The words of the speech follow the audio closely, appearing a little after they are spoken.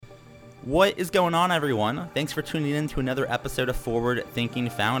What is going on, everyone? Thanks for tuning in to another episode of Forward Thinking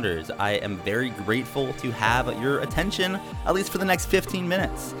Founders. I am very grateful to have your attention, at least for the next 15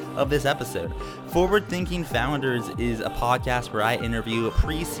 minutes of this episode. Forward Thinking Founders is a podcast where I interview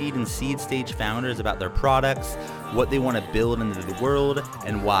pre-seed and seed stage founders about their products, what they want to build into the world,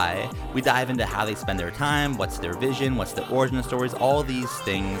 and why. We dive into how they spend their time, what's their vision, what's their origin stories, all these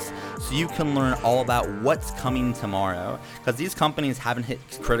things, so you can learn all about what's coming tomorrow. Because these companies haven't hit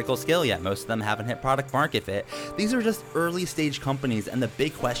critical scale yet. Most of them haven't hit product market fit. These are just early stage companies, and the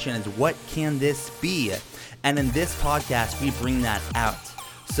big question is, what can this be? And in this podcast, we bring that out.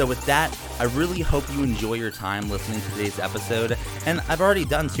 So with that, I really hope you enjoy your time listening to today's episode. And I've already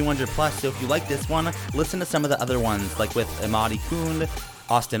done 200 plus, so if you like this one, listen to some of the other ones, like with Imadi Kund,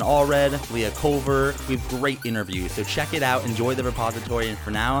 Austin Allred, Leah Culver. We have great interviews, so check it out, enjoy the repository, and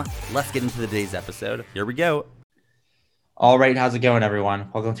for now, let's get into today's episode. Here we go. All right, how's it going, everyone?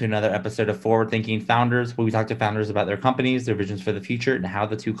 Welcome to another episode of Forward Thinking Founders, where we talk to founders about their companies, their visions for the future, and how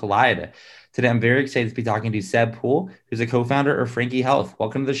the two collide. Today, I'm very excited to be talking to Seb Poole, who's a co-founder of Frankie Health.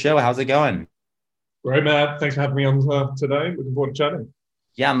 Welcome to the show. How's it going? Great, Matt. Thanks for having me on today. Looking forward to chatting.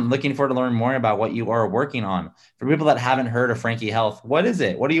 Yeah, I'm looking forward to learn more about what you are working on. For people that haven't heard of Frankie Health, what is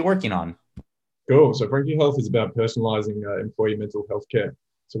it? What are you working on? Cool. So Frankie Health is about personalizing employee mental health care.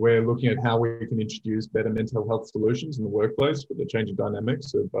 So we're looking at how we can introduce better mental health solutions in the workplace for the changing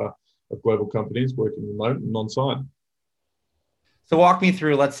dynamics of global companies working remote and on-site. So walk me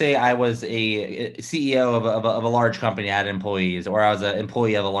through, let's say I was a CEO of a large company, I had employees, or I was an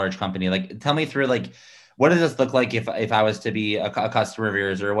employee of a large company. Like, tell me through, like, what does this look like if I was to be a customer of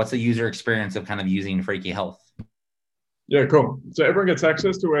yours, or what's the user experience of kind of using Frankie Health? Yeah, cool. So everyone gets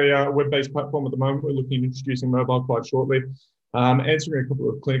access to a web-based platform at the moment. We're looking at introducing mobile quite shortly. Answering a couple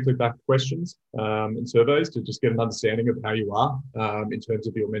of clinically backed questions and surveys to just get an understanding of how you are in terms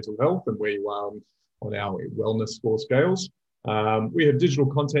of your mental health and where you are on our wellness score scales. We have digital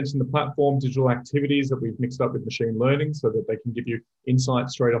content in the platform, digital activities that we've mixed up with machine learning so that they can give you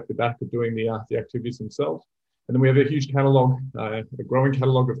insights straight off the back of doing the activities themselves. And then we have a huge catalog, a growing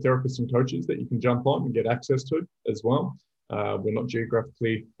catalog of therapists and coaches that you can jump on and get access to as well. We're not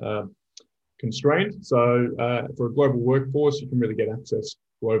geographically constrained. So for a global workforce, you can really get access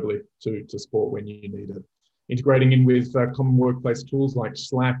globally to support when you need it. Integrating in with common workplace tools like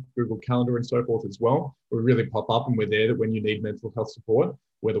Slack, Google Calendar, and so forth as well. We really pop up and we're there that when you need mental health support,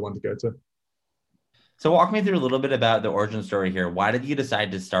 we're the one to go to. So walk me through a little bit about the origin story here. Why did you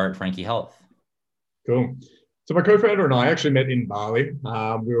decide to start Frankie Health? Cool. So my co-founder and I actually met in Bali.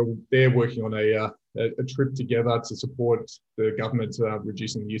 We were there working on a trip together to support the government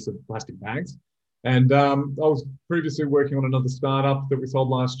reducing the use of plastic bags. And I was previously working on another startup that we sold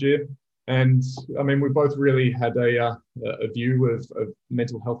last year. And I mean, we both really had a view of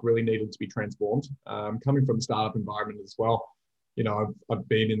mental health really needed to be transformed. Coming from the startup environment as well, you know, I've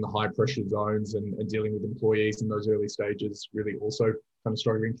been in the high pressure zones and dealing with employees in those early stages, really also kind of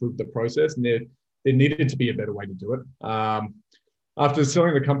struggling through the process. And there needed to be a better way to do it. After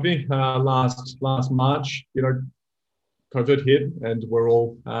selling the company last March, you know, COVID hit and we're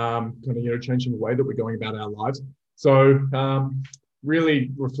all kind of, you know, changing the way that we're going about our lives. So really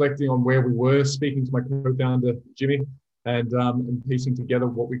reflecting on where we were, speaking to my co-founder, Jimmy, and piecing together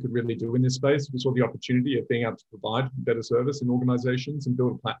what we could really do in this space. We saw the opportunity of being able to provide better service in organizations and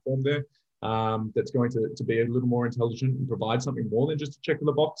build a platform there that's going to be a little more intelligent and provide something more than just a check in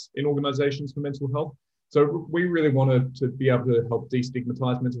the box in organizations for mental health. So we really wanted to be able to help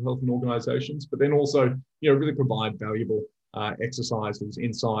destigmatize mental health in organizations, but then also, you know, really provide valuable exercises,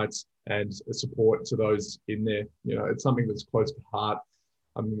 insights, and support to those in there. You know, it's something that's close to heart.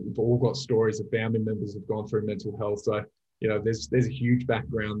 I mean, we've all got stories of family members who've gone through mental health. So, you know, there's a huge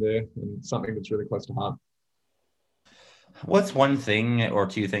background there and something that's really close to heart. What's one thing or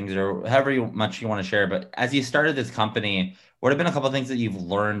two things or however much you want to share, but as you started this company, what have been a couple of things that you've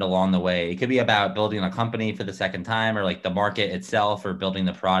learned along the way? It could be about building a company for the second time or like the market itself or building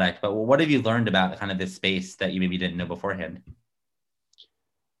the product, but what have you learned about kind of this space that you maybe didn't know beforehand?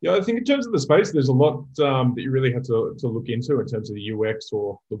 Yeah, I think in terms of the space, there's a lot that you really have to look into in terms of the UX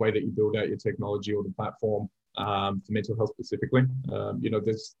or the way that you build out your technology or the platform for mental health specifically. You know,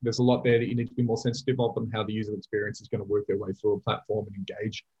 there's a lot there that you need to be more sensitive of on how the user experience is going to work their way through a platform and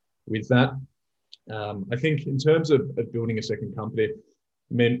engage with that. I think in terms of building a second company,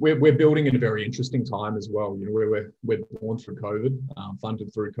 I mean, we're building in a very interesting time as well. You know, we're born through COVID,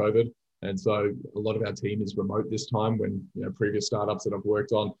 funded through COVID. And so a lot of our team is remote this time when, you know, previous startups that I've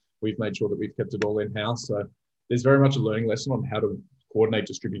worked on, we've made sure that we've kept it all in-house. So there's very much a learning lesson on how to coordinate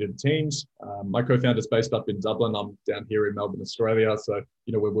distributed teams. My co-founder's based up in Dublin. I'm down here in Melbourne, Australia. So,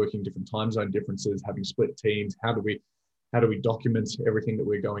 we're working different time zone differences, having split teams. How do we document everything that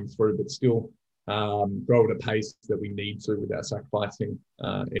we're going through, but still grow at a pace that we need to without sacrificing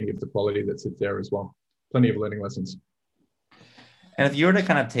any of the quality that sits there as well. Plenty of learning lessons. And if you were to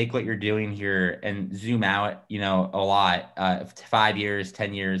kind of take what you're doing here and zoom out, a lot, 5 years,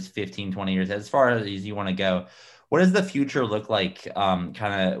 10 years, 15, 20 years, as far as you want to go, what does the future look like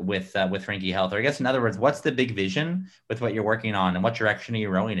kind of with Frankie Health? Or I guess, in other words, what's the big vision with what you're working on and what direction are you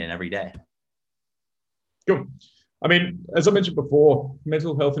rowing in every day? Good. I mean, as I mentioned before,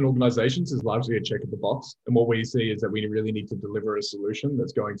 mental health in organizations is largely a check of the box. And what we see is that we really need to deliver a solution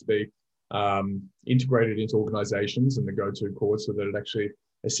that's going to be integrated into organizations and the go-to cause so that it actually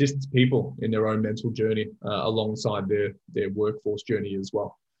assists people in their own mental journey alongside their workforce journey as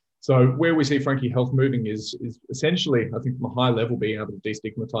well. So where we see Frankie Health moving is essentially, I think, from a high level, being able to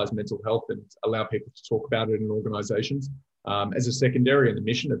destigmatize mental health and allow people to talk about it in organizations. As a secondary, and the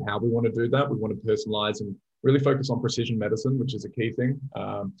mission of how we want to do that, we want to personalize and really focus on precision medicine, which is a key thing.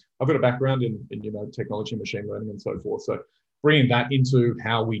 I've got a background in technology, machine learning, and so forth. So bringing that into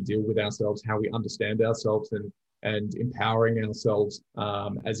how we deal with ourselves, how we understand ourselves, and empowering ourselves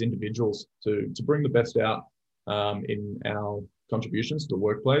as individuals to bring the best out in our contributions to the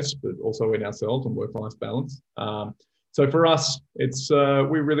workplace, but also in ourselves and work-life balance. So for us, it's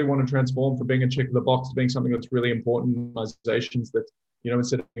we really want to transform from being a check of the box to being something that's really important in organizations that,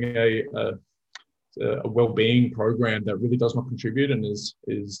 instead of being a well-being program that really does not contribute and is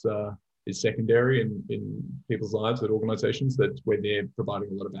secondary in people's lives at organizations, that where they're providing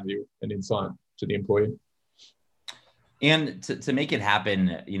a lot of value and insight to the employee. And to make it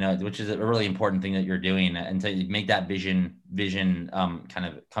happen, which is a really important thing that you're doing, and to make that vision kind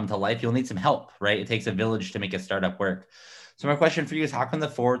of come to life, you'll need some help, right? It takes a village to make a startup work. So my question for you is, how can the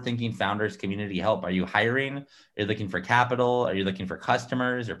forward-thinking founders community help? Are you hiring? Are you looking for capital? Are you looking for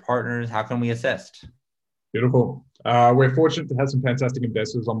customers or partners? How can we assist? Beautiful. We're fortunate to have some fantastic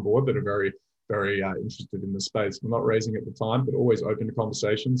investors on board that are very, very interested in the space. We're not raising at the time, but always open to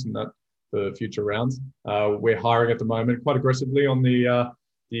conversations and that for future rounds. We're hiring at the moment quite aggressively on the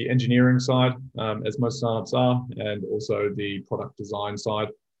engineering side, as most startups are, and also the product design side.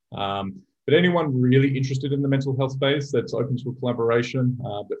 But anyone really interested in the mental health space that's open to a collaboration,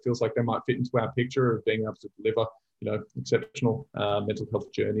 that feels like they might fit into our picture of being able to deliver, exceptional mental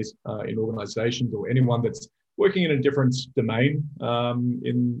health journeys in organizations, or anyone that's working in a different domain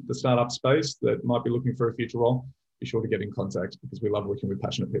in the startup space that might be looking for a future role, be sure to get in contact, because we love working with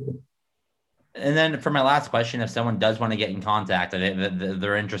passionate people. And then for my last question, if someone does want to get in contact,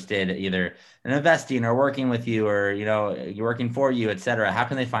 they're interested either in investing or working with you, or, you're working for you, et cetera, how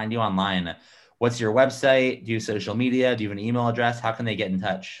can they find you online? What's your website? Do you have social media? Do you have an email address? How can they get in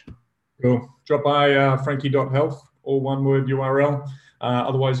touch? Cool. Drop by frankie.health, all one word URL.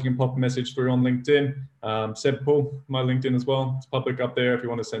 Otherwise, you can pop a message through on LinkedIn. Seb Paul, my LinkedIn as well. It's public up there. If you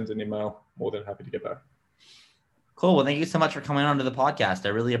want to send an email, more than happy to get back. Cool. Well, thank you so much for coming on to the podcast. I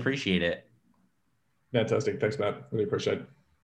really appreciate it. Fantastic. Thanks, Matt. Really appreciate it.